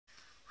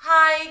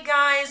Hi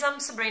guys, I'm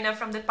Sabrina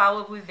from The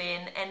Power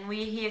Within, and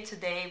we're here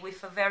today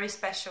with a very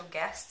special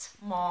guest,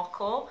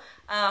 Marco,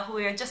 who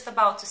we are just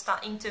about to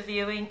start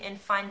interviewing and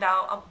find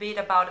out a bit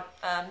about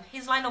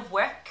his line of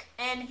work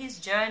and his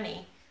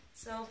journey.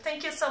 So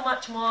thank you so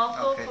much,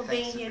 Marco, for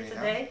being here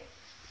today.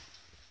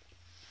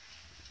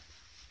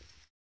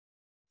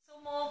 So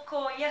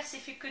Marco, yes,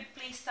 if you could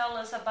please tell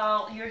us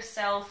about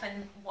yourself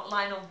and what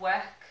line of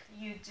work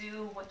you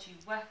do, what you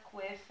work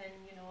with, and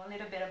a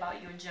little bit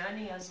about your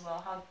journey as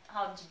well.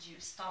 How did you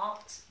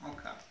start?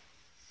 Okay.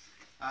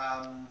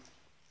 Well,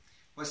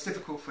 it's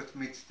difficult for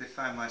me to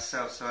define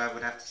myself, so I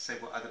would have to say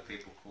what other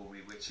people call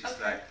me, which is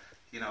like,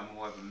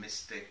 more of a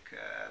mystic,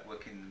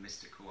 working in the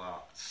mystical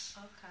arts.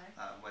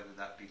 Okay. Whether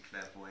that be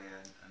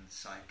clairvoyant and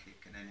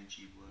psychic and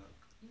energy work.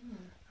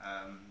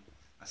 Mm.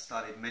 I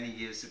started many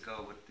years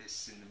ago with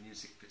this in the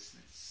music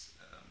business,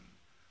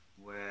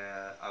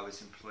 where I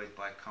was employed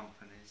by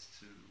companies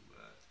to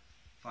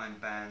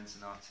find bands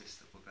and artists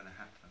that were going to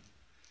happen.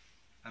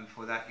 And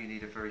for that you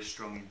need a very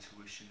strong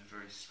intuition, a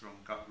very strong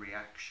gut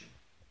reaction.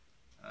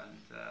 And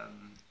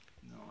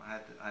I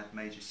had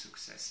major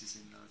successes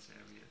in those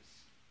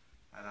areas.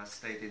 And I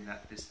stayed in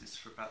that business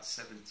for about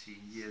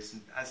 17 years.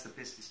 And as the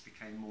business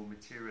became more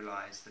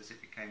materialized, as it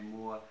became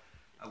more,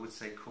 I would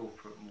say,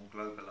 corporate, more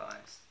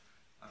globalized,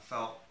 I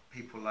felt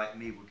people like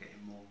me were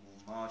getting more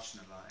and more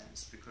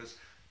marginalized, because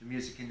the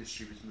music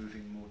industry was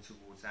moving more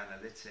towards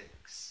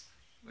analytics,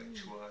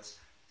 which was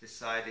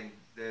deciding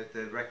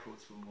the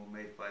records were more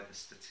made by the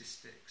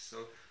statistics.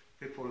 So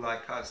people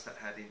like us that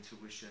had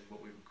intuition,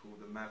 what we would call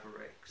the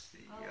mavericks,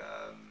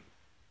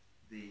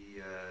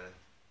 the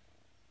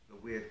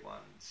weird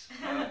ones,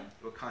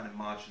 were kind of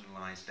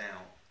marginalized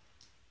out.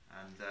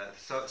 And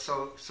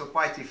so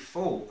by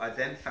default, I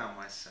then found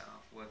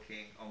myself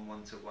working on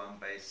one-to-one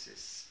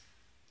basis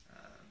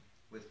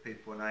with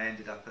people, and I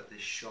ended up at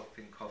this shop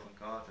in Covent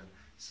Garden,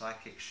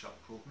 psychic shop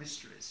called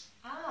Mysteries.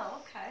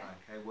 Oh, okay.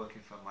 Okay,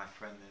 working for my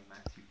friend then,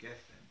 Matthew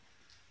Geffen.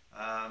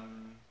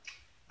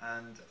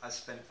 And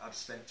I've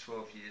spent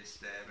 12 years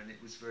there, and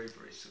it was very,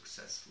 very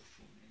successful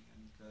for me.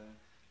 And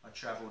I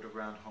travelled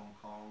around Hong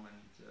Kong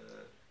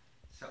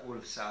and all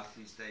of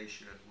Southeast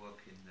Asia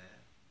working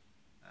there.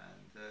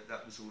 And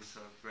that was also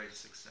very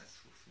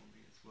successful for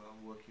me as well,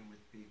 working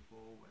with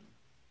people. And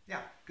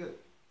yeah, good,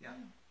 yeah.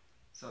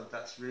 So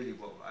that's really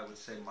what I would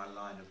say my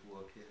line of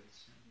work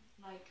is.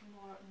 Like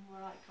more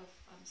like of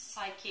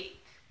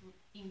psychic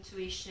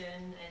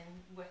intuition and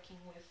working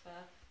with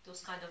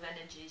those kind of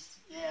energies.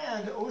 Yeah,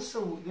 and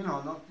also,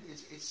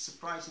 it's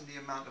surprising the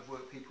amount of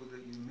people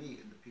that you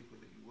meet and the people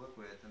that you work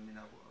with. I mean,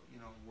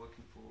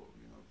 working for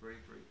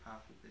very, very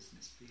powerful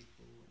business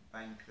people and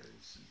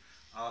bankers and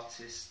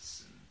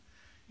artists,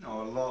 and a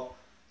lot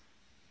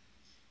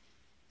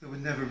that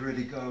would never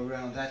really go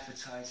around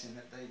advertising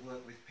that they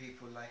work with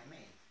people like me.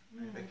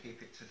 They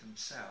keep it to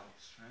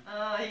themselves, right?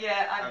 Oh,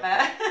 yeah, I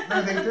bet.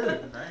 No, they do,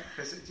 right?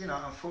 Because,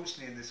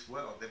 unfortunately in this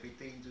world, they'll be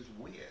deemed as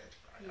weird,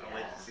 right? Yeah. I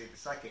went to see the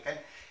psychic. And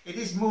it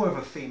is more of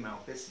a female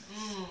business.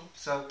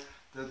 So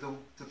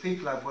the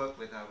people I've worked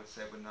with, I would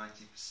say, were 90%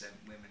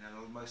 women,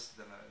 and most of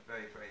them are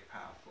very, very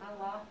powerful. Oh,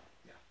 wow.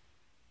 Yeah.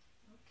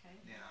 Okay.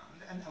 Yeah,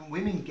 and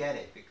women get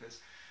it, because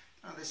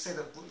they say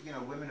that,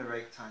 women are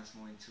 8 times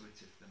more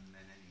intuitive than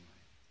men anyway.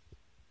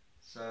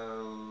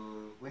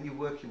 So when you're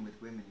working with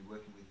women, you're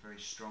working with very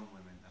strong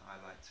women that I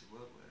like to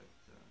work with.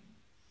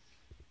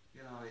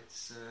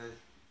 It's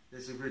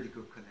there's a really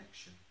good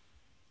connection.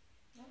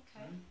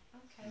 Okay,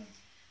 okay.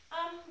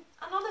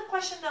 Another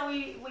question that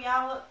we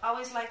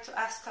always like to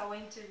ask our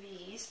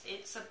interviewees,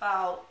 it's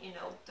about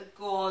the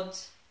God.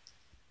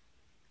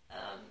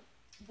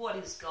 What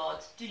is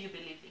God? Do you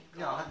believe in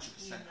God?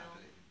 Yeah, 100% I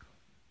believe in God.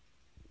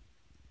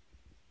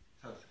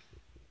 Totally.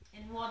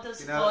 And what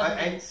does God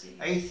mean to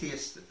you?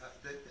 Atheists,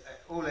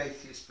 all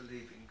atheists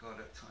believe in God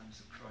at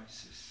times of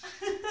crisis.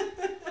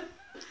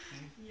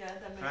 Yeah,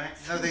 that makes right?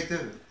 sense. No, they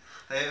do.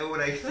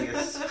 All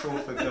atheists call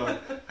for God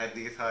at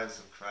the times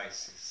of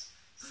crisis.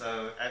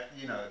 So,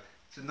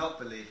 to not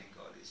believe in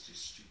God is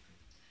just stupid.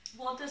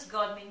 What does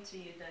God mean to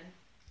you then?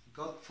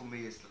 God for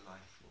me is the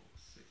life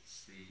force.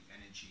 It's the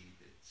energy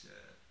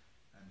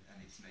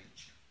and its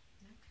nature.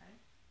 Okay.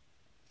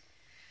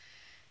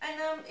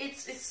 And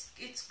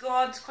it's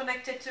God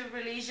connected to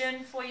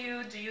religion for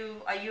you?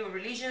 Are you a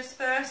religious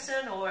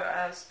person or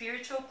a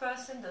spiritual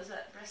person? Does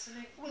that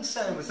resonate? I wouldn't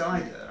say it was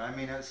either. I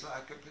mean, it's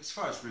like, as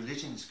far as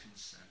religion is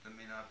concerned, I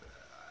mean,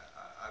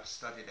 I've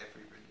studied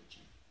every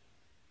religion.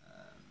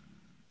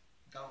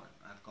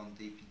 I've gone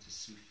deep into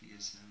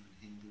Sufism and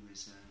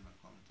Hinduism.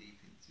 I've gone deep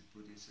into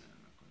Buddhism.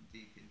 I've gone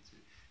deep into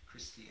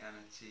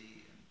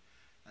Christianity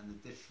and the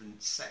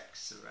different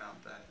sects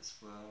around that as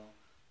well.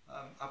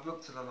 I've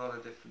looked at a lot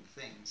of different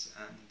things,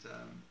 and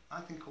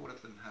I think all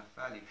of them have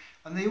value.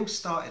 And they all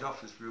started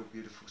off as real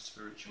beautiful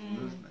spiritual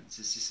movements.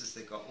 It's just as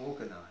they got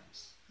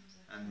organised,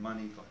 and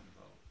money got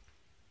involved,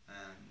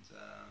 and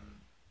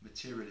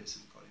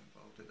materialism got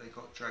involved, that they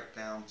got dragged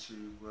down to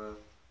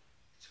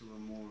a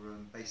more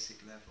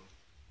basic level,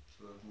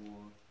 to a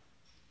more,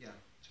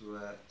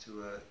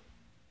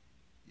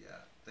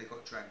 they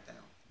got dragged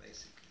down,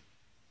 basically.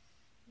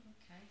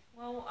 Okay.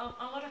 Well,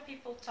 a lot of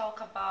people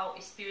talk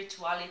about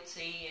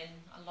spirituality, and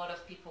a lot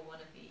of people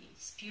want to be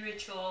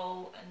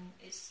spiritual. And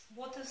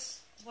what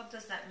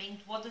does that mean?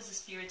 What does the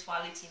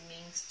spirituality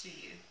means to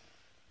you?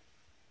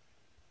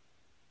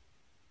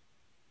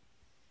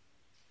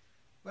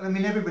 Well, I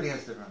mean, everybody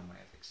has their own way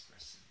of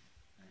expressing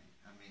it. Right?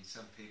 I mean,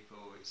 some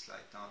people, it's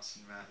like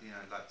dancing around,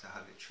 like to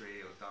hug a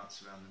tree or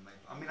dance around the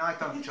maple. I mean, I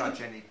don't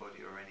judge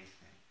anybody or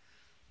anything.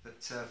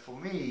 But for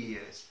me,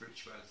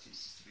 spirituality is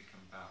just to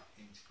become about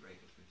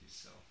integrated with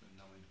yourself and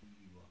knowing who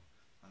you are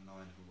and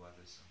knowing who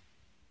others are.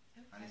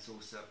 Okay. And it's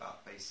also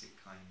about basic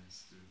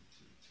kindness to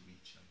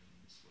each other in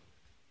this world.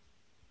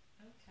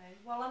 Okay.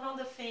 Well,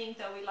 another thing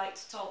that we like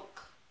to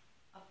talk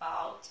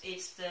about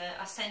is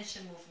the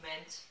ascension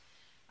movement.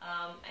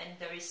 And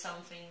there is some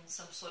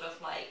sort of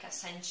like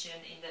ascension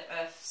in the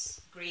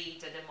Earth's grid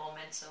at the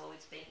moment, so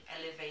it's being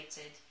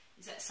elevated.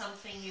 Is that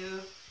something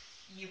you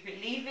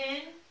believe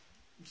in?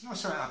 It's not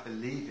something I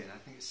believe in. I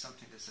think it's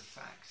something that's a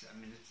fact. I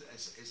mean,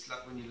 it's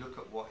like when you look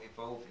at what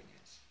evolving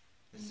is.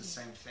 It's the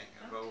same thing.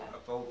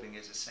 Evolving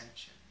is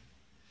ascension.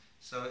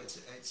 So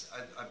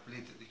I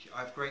believe that I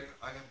have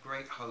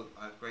great hope.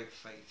 I have great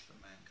faith for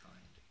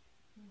mankind.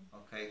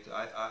 Okay,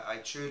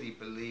 I truly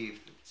believe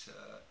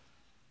that.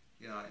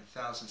 In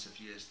thousands of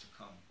years to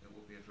come, it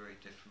will be a very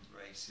different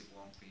race. It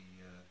won't be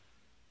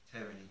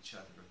tearing each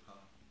other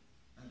apart.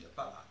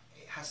 But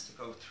it has to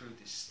go through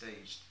this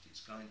stage that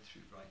it's going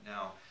through right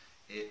now.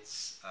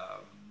 It's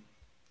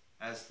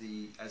as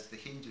the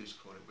Hindus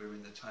call it. We're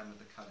in the time of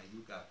the Kali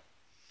Yuga,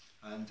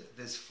 and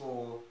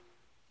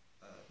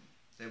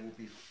there will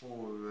be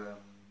four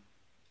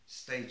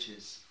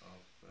stages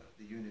of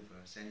the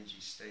universe, energy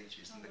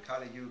stages, and the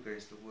Kali Yuga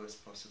is the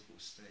worst possible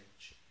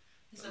stage.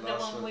 Is that the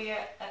one we're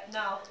at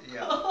now?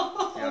 Yeah.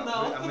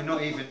 No. And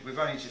we've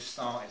only just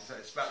started, so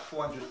it's about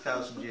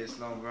 400,000 years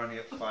long, we're only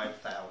at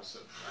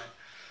 5,000, right?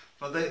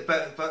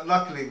 But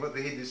luckily what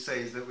the Hindus say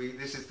is that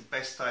this is the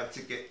best time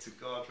to get to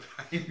God,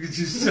 right? Which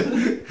is,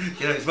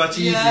 it's much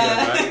easier,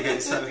 right? It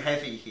gets so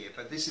heavy here,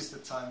 but this is the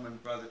time when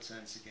brother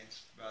turns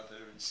against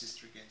brother and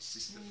sister against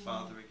sister,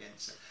 father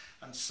against,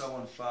 and so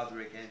on,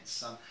 father against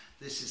son.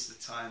 This is the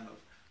time of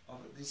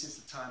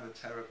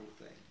terrible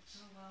things.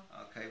 Oh,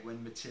 wow. Okay,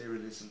 when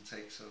materialism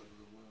takes over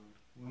the world.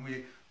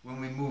 When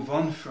we move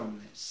on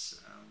from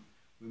this,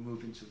 we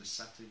move into the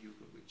Sattva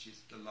Yuga, which is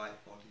the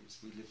light bodies.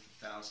 We live for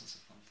thousands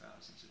upon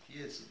thousands of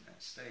years in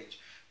that stage,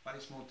 but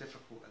it's more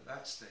difficult at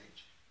that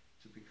stage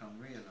to become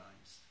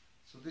realized.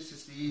 So this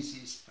is the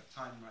easiest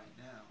time right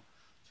now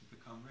to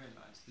become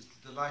realized.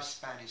 The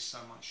lifespan is so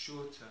much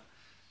shorter,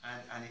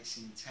 and it's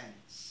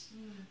intense.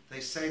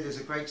 They say,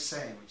 there's a great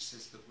saying which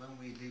says that when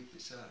we leave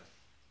this earth,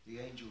 the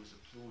angels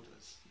applaud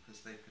us because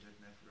they could have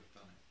never have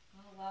done it.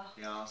 Oh, wow.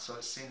 Yeah, so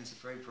it's seen as a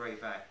very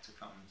brave act to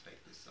come and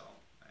take this on,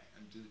 right,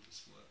 and do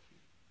this work here.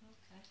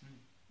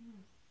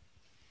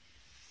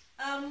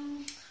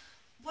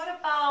 What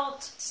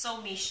about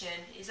soul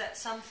mission? Is that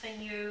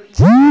something you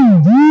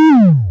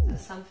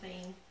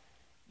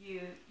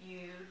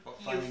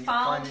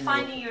found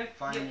finding your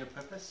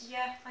purpose?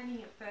 Yeah, finding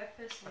your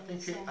purpose.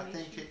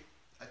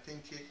 I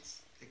think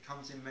it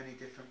comes in many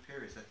different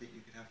periods. I think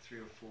you could have 3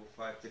 or 4 or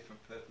 5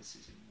 different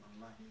purposes in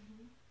one life.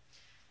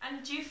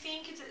 And do you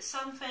think it's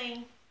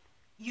something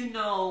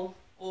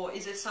or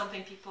is it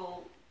something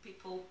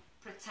people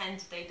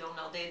pretend they don't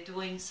know? They're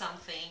doing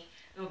something,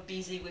 they're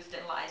busy with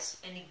their lives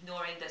and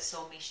ignoring their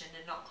soul mission.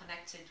 They're not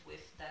connected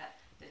with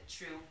the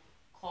true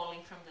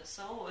calling from the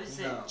soul, or is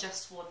it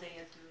just what they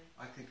are doing?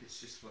 I think it's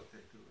just what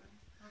they're doing.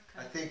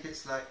 Okay. I think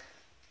it's like,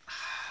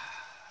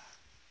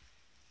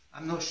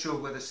 I'm not sure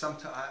whether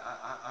sometimes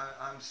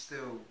I'm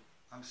still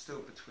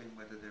between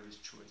whether there is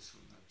choice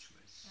or no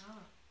choice.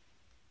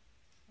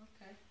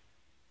 Okay,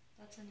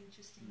 that's an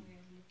interesting way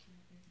of looking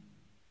at it.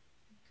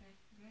 Okay,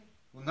 great.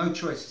 Well, no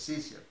choice is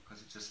easier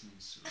because it just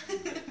means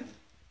surrender.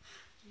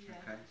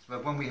 Okay,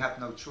 but when we have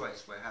no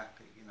choice, we're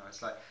happy.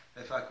 It's like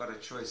if I got a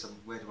choice of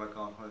where do I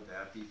go on holiday,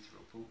 Ibiza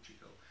or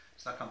Portugal.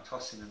 It's like I'm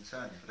tossing and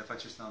turning. But if I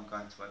just know I'm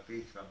going to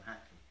Ibiza, I'm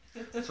happy.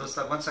 So it's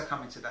like once I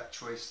come into that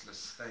choiceless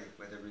state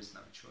where there is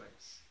no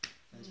choice,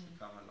 things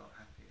become a lot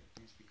happier.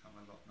 Things become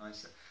a lot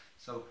nicer.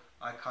 So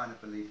I kind of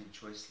believe in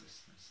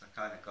choicelessness. I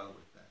kind of go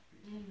with that.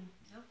 Really.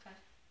 Okay.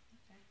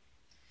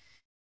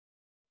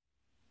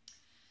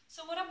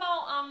 So what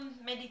about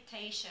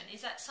meditation?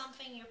 Is that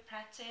something you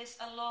practice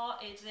a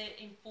lot? Is it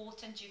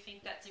important? Do you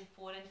think that's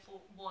important for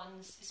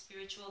one's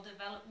spiritual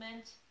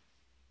development?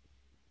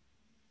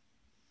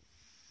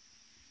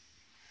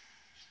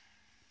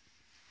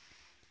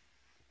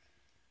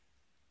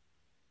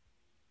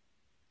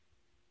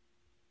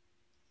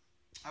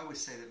 I would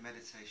say that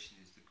meditation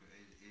is the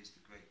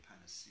great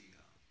panacea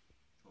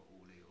for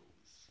all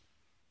ills.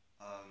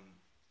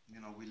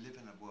 We live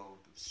in a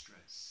world of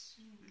stress.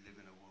 We live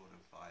in a world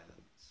of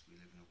violence. We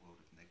live in a world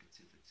of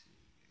negativity.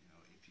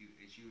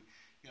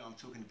 I'm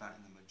talking about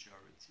in the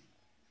majority,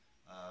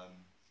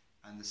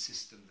 and the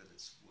system that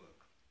it's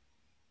work.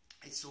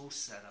 It's all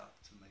set up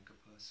to make a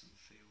person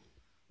feel,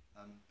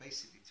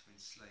 basically to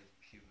enslave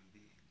human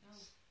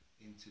beings.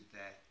 into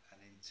debt and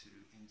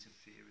into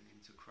fear and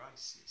into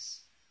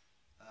crisis.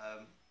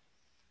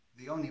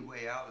 The only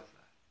way out of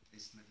that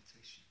is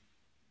meditation.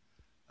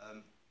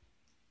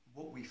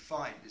 What we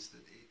find is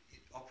that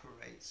it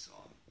operates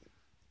on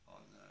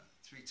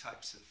three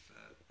types of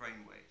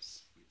brain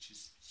waves, which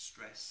is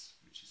stress,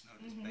 which is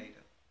known as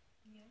beta.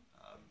 Yeah.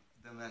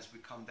 Then as we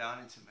come down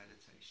into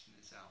meditation,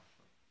 there's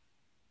alpha.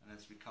 And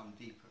as we come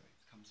deeper,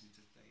 it comes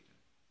into theta.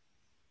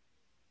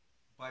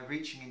 By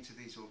reaching into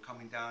these, or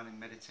coming down and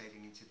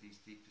meditating into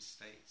these deeper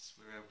states,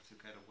 we're able to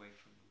get away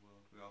from the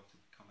world, we're able to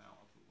come out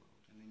of the world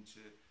and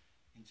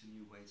into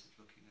new ways of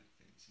looking at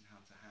things and how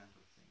to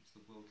handle things.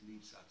 The world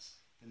leaves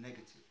us, the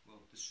negative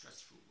world, the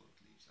stressful world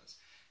leaves us.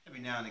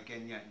 Every now and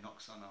again, yeah, it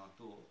knocks on our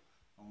door,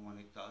 and when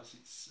it does,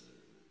 it's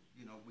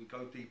we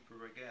go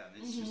deeper again.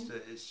 It's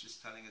just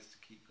telling us to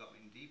keep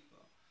going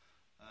deeper.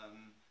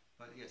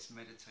 But yes,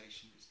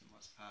 meditation is the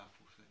most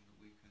powerful thing that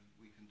we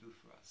can do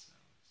for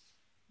ourselves.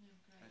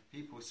 Yeah, If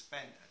people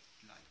spent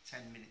like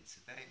 10 minutes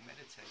a day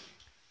meditating,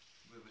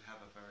 we would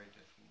have a very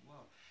different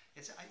world.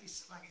 It's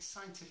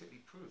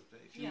scientifically proved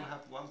that if you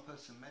have one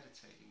person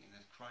meditating in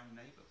a crime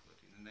neighborhood,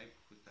 in a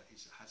neighborhood that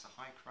has a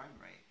high crime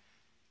rate,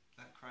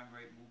 that crime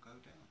rate will go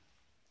down.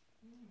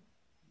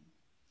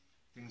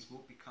 Things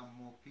will become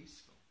more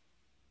peaceful.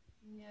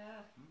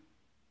 Yeah.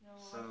 No,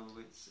 so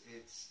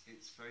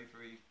it's very,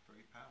 very,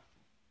 very powerful.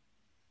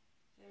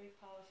 Very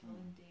powerful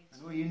indeed. And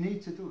all you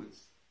need to do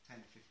is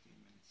 10-15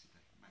 minutes a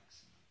day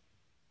maximum.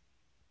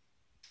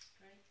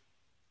 Great.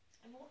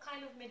 And what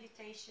kind of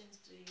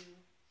meditations do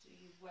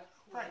you work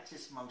with?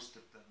 Practice most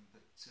of them,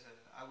 but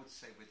I would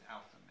say with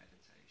alpha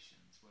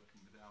meditations,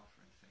 working with alpha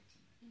and theta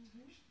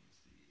meditation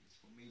is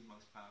for me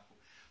most powerful,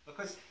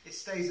 because it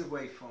stays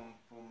away from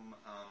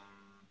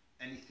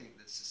anything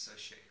that's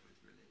associated with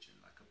religion,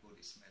 like a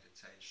Buddhist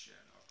meditation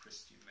or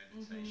Christian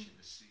meditation,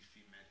 the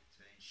Sufi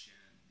meditation,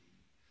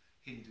 the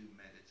Hindu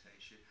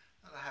meditation.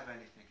 Not that I have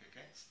anything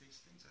against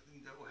these things. I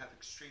think they all have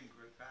extreme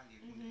great value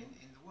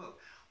in the world.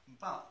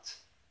 But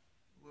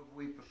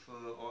we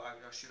prefer, or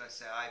should I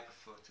say I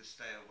prefer, to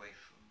stay away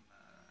from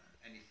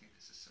anything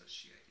that's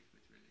associated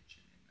with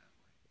religion in that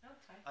way.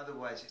 Okay.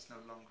 Otherwise it's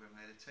no longer a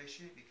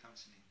meditation, it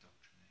becomes an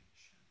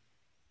indoctrination.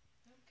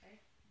 Okay,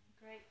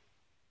 great.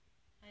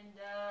 And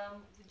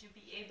would you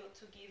be able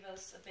to give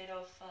us a bit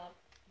of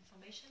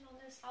information on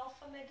this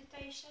alpha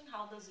meditation?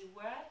 How does it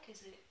work?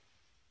 Is it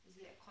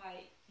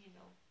quite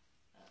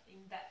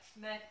in-depth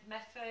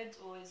method,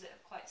 or is it a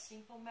quite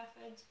simple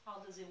method?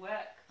 How does it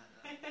work?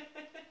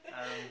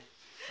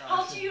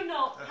 How do you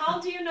know? How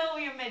do you know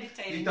you're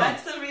meditating?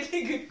 That's a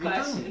really good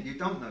question. You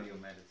don't know you're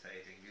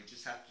meditating. You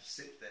just have to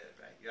sit there,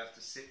 right? You have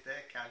to sit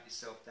there, count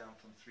yourself down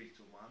from 3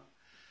 to 1.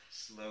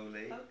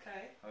 Slowly.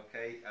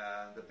 Okay.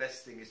 The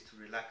best thing is to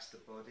relax the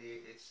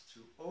body. It's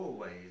to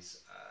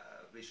always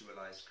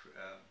visualize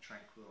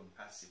tranquil and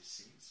passive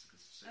scenes,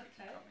 so you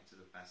can come into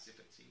the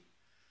passivity,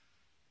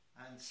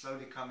 and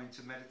slowly come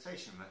into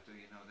meditation. But do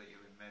you know that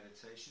you're in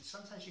meditation?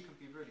 Sometimes you can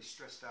be really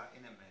stressed out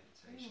in a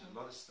meditation. A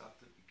lot of stuff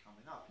that be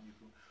coming up, and you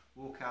can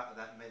walk out of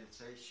that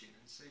meditation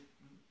and say,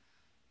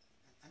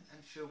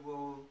 and feel,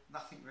 well,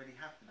 nothing really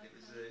happened. It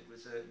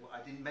was I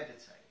didn't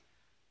meditate.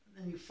 And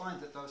then you find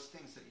that those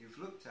things that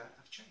you've looked at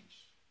have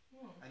changed.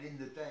 And in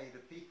the day, the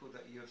people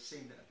that you have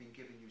seen that have been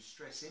giving you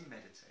stress in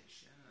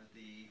meditation,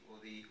 or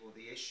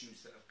the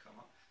issues that have come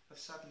up, have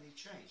suddenly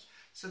changed.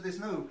 So there's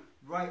no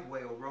right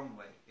way or wrong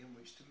way in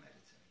which to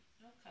meditate.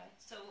 Okay.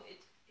 So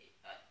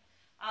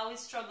I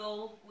always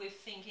struggle with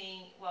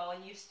thinking. Well,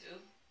 I used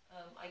to.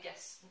 I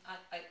guess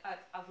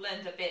I've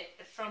learned a bit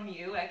from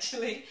you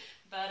actually,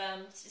 but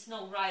it's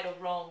not right or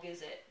wrong, is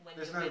it? When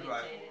there's you're no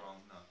meditating? right or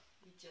wrong. No.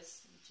 You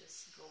just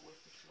go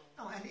with the flow.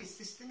 No, and it's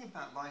this thing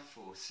about life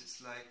force. It's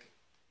like,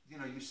 you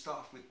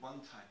start off with one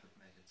type of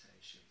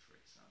meditation, for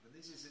example.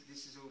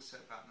 This is also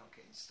about not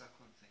getting stuck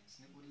on things,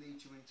 and it will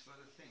lead you into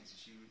other things.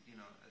 As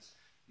as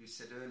you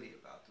said earlier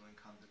about doing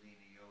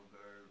Kundalini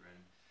yoga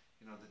and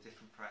the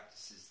different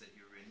practices that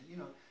you're in.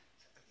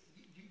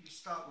 You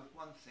start with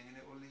one thing, and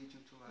it will lead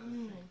you to other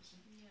things.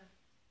 Yeah.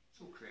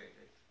 It's all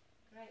creative.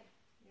 Great.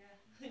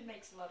 Yeah, it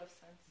makes a lot of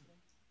sense.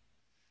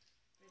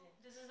 Brilliant.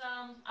 This is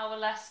our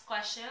last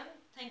question.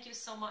 Thank you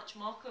so much,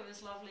 Marco. It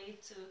was lovely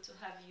to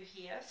have you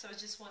here. So I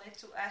just wanted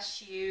to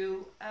ask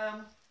you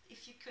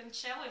if you can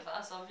share with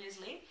us,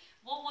 obviously,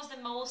 what was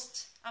the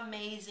most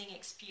amazing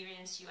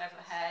experience you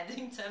ever had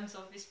in terms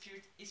of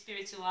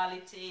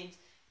spirituality?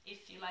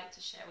 If you like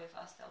to share with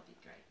us, that would be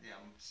great. Yeah,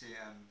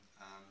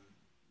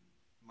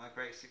 my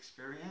greatest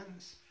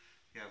experience,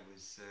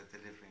 was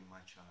delivering my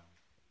child.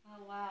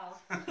 Oh, wow.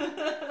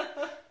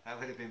 That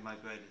would have been my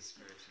greatest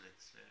spiritual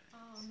experience.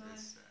 Oh,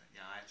 nice.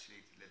 I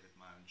actually delivered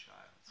my own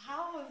child. So,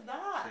 how was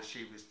that? So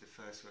she was the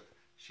first one.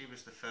 She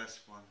was the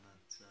first one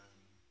that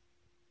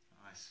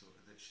I saw.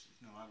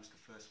 I was the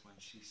first one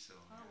she saw.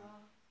 Oh,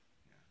 wow.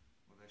 Yeah.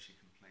 Although she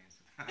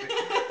complains about it.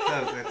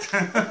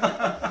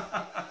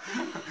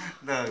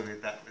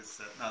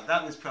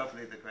 That was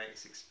probably the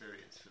greatest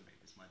experience for me.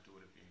 Was my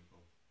daughter being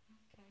born.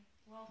 Okay.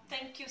 Well,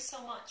 thank you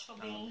so much for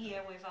being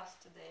here with us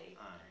today.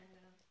 Right. And,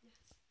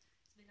 yes,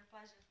 it's been a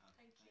pleasure. Oh,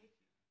 Thank you.